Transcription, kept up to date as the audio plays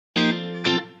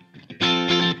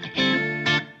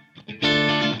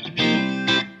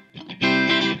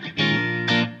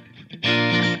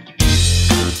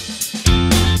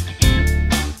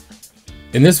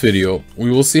In this video, we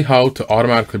will see how to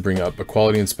automatically bring up a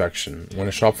quality inspection when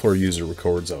a shop floor user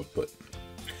records output.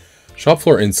 Shop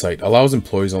floor insight allows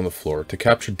employees on the floor to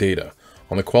capture data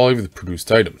on the quality of the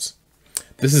produced items.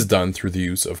 This is done through the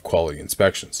use of quality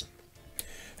inspections.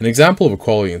 An example of a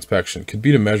quality inspection could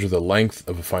be to measure the length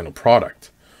of a final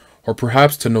product, or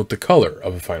perhaps to note the color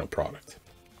of a final product.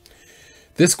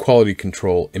 This quality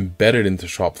control embedded into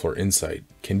shop floor insight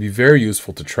can be very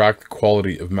useful to track the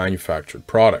quality of manufactured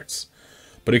products,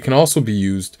 but it can also be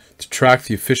used to track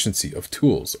the efficiency of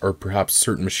tools or perhaps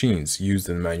certain machines used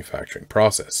in the manufacturing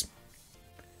process.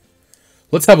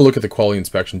 Let's have a look at the quality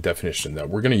inspection definition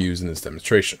that we're going to use in this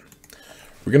demonstration.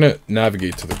 We're going to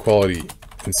navigate to the quality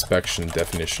inspection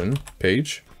definition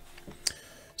page.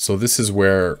 So this is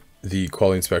where the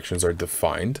quality inspections are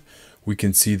defined. We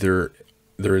can see there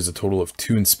is a total of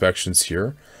 2 inspections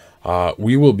here.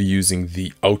 We will be using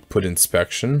the output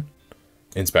inspection,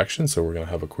 so we're going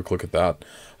to have a quick look at that.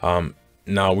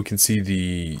 Now we can see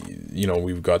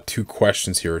we've got 2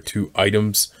 questions here, 2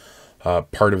 items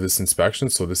part of this inspection.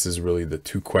 So this is really the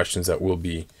 2 questions that will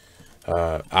be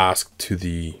asked to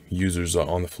the users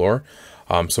on the floor.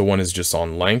 So one is just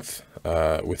on length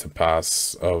with a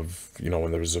pass of,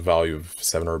 when there's a value of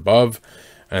 7 or above.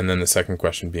 And then the second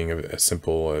question being a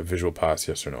simple visual pass,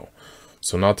 yes or no.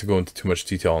 So not to go into too much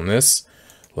detail on this,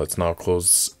 let's now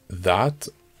close that.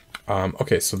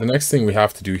 Okay, so the next thing we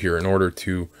have to do here in order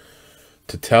to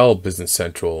tell Business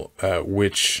Central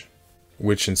which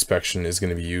inspection is going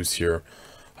to be used here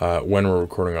when we're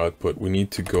recording output, we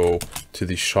need to go to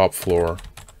the shop floor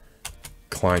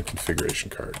client configuration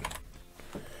card.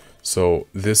 So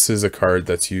this is a card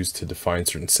that's used to define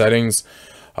certain settings.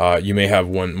 You may have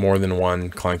more than one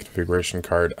client configuration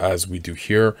card, as we do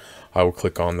here. I will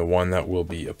click on the one that will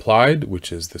be applied,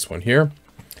 which is this one here.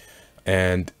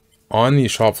 And on the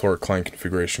shop floor client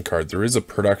configuration card, there is a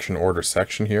production order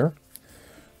section here,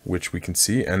 which we can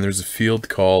see, and there's a field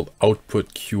called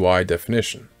output QI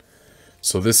definition.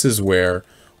 So this is where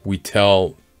we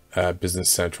tell Business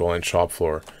Central and shop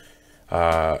floor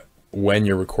when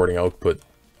you're recording output,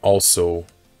 also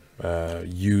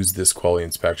use this quality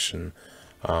inspection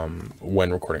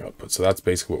when recording output. So that's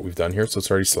basically what we've done here. So it's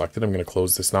already selected. I'm going to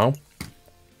close this now.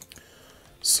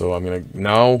 So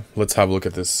now let's have a look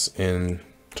at this in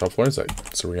shop floor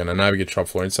insight. So we're going to navigate shop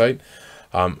floor insight.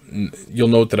 You'll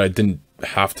note that I didn't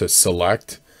have to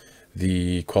select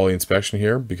the quality inspection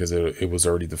here because it was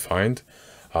already defined.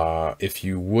 If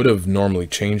you would have normally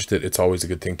changed it, it's always a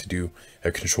good thing to do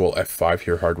a Control F5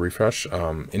 here, hard refresh.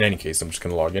 In any case, I'm just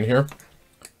going to log in here.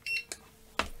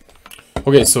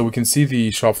 Okay, so we can see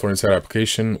the shop floor insight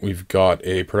application. We've got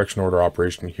a production order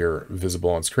operation here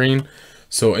visible on screen.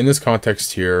 So in this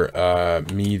context here,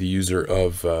 me, the user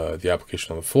of the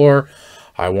application on the floor,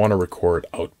 I want to record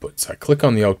output. So I click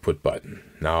on the output button.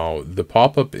 Now the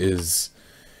pop-up is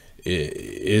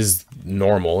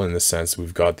normal in the sense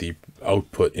we've got the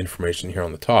output information here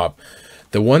on the top.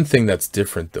 The one thing that's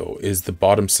different though is the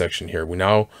bottom section here.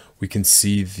 We can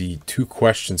see the 2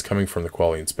 questions coming from the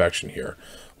quality inspection here,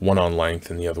 one on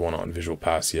length and the other one on visual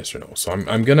pass, yes or no. So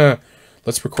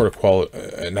let's record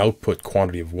an output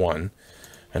quantity of 1,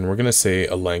 and we're gonna say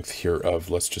a length here of,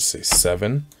 let's just say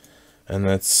 7, and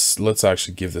let's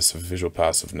actually give this a visual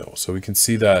pass of no. So we can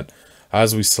see that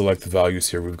as we select the values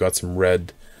here, we've got some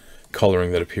red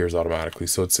coloring that appears automatically.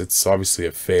 So it's obviously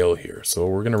a fail here. So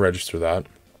we're gonna register that,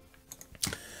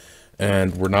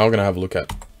 and we're now gonna have a look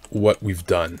at what we've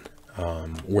done,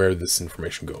 where this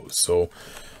information goes. So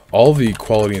all the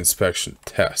quality inspection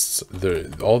tests,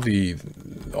 all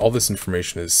this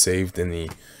information is saved in the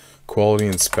quality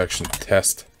inspection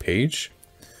test page.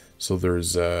 So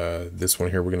there's this one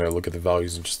here. We're going to look at the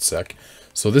values in just a sec.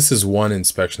 So this is one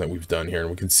inspection that we've done here, and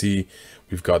we can see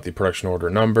we've got the production order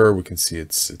number. We can see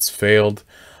it's failed,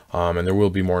 and there will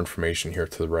be more information here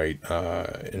to the right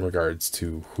in regards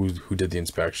to who did the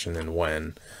inspection and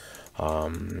when.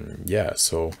 Yeah,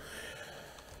 so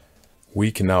we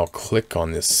can now click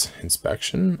on this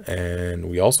inspection, and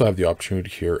we also have the opportunity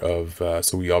here of,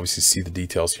 so we obviously see the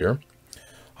details here,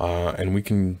 and we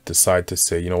can decide to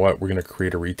say, you know what, we're going to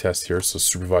create a retest here. So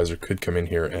supervisor could come in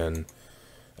here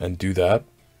and do that.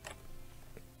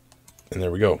 And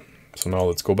there we go. So now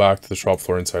let's go back to the shop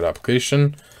floor insight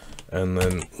application, and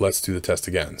then let's do the test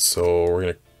again. So we're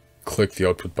going to click the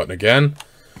output button again.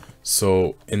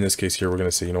 So in this case here, we're going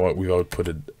to say, you know what, we've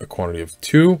outputted a quantity of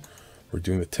 2. We're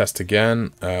doing the test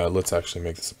again. Let's actually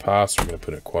make this a pass. We're going to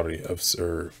put a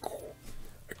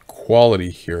quality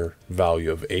here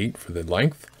value of 8 for the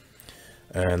length,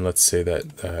 and let's say that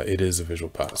it is a visual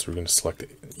pass. We're going to select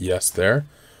yes there.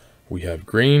 We have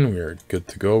green. We are good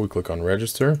to go. We click on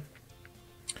register.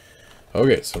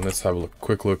 Okay, so let's have a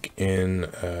quick look in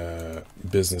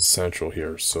Business Central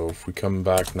here. So if we come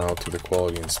back now to the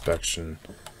quality inspection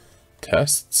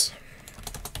tests,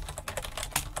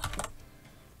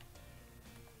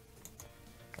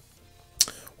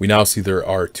 we now see there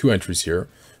are two entries here.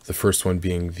 The first one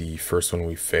being the first one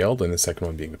we failed, and the second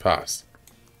one being the pass.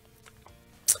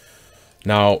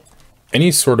 Now,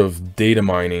 any sort of data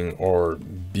mining or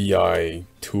BI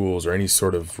tools or any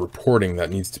sort of reporting that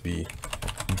needs to be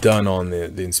done on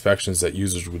the inspections that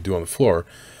users would do on the floor,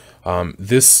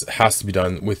 this has to be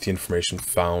done with the information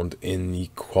found in the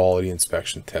quality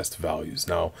inspection test values.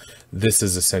 Now, this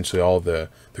is essentially all the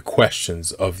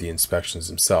questions of the inspections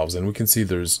themselves. And we can see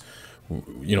there's,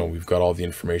 we've got all the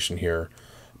information here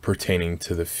pertaining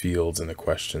to the fields and the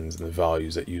questions and the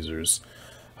values that users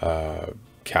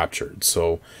captured.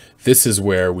 So this is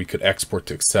where we could export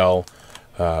to Excel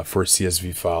for a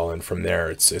CSV file, and from there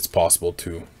it's possible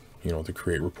to to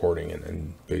create reporting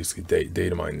and basically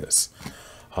data mine this.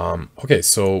 Okay,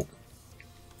 so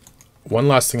one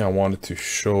last thing I wanted to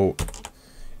show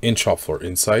in Shopfloor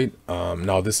Insight.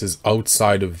 Now this is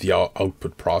outside of the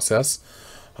output process,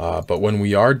 but when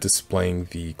we are displaying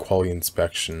the quality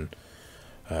inspection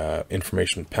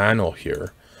information panel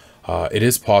here, it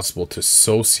is possible to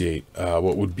associate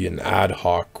what would be an ad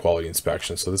hoc quality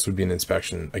inspection. So this would be an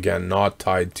inspection, again, not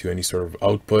tied to any sort of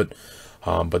output,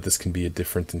 but this can be a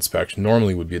different inspection.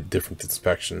 Normally would be a different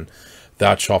inspection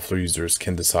that Shopfloor users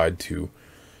can decide to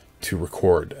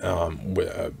record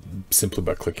simply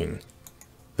by clicking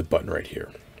the button right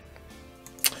here.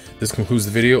 This concludes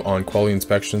the video on quality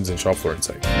inspections in Shopfloor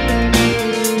Insight.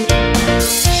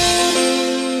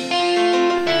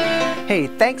 Hey,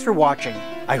 thanks for watching.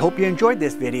 I hope you enjoyed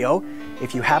this video.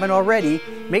 If you haven't already,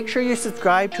 make sure you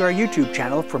subscribe to our YouTube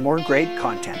channel for more great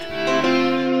content.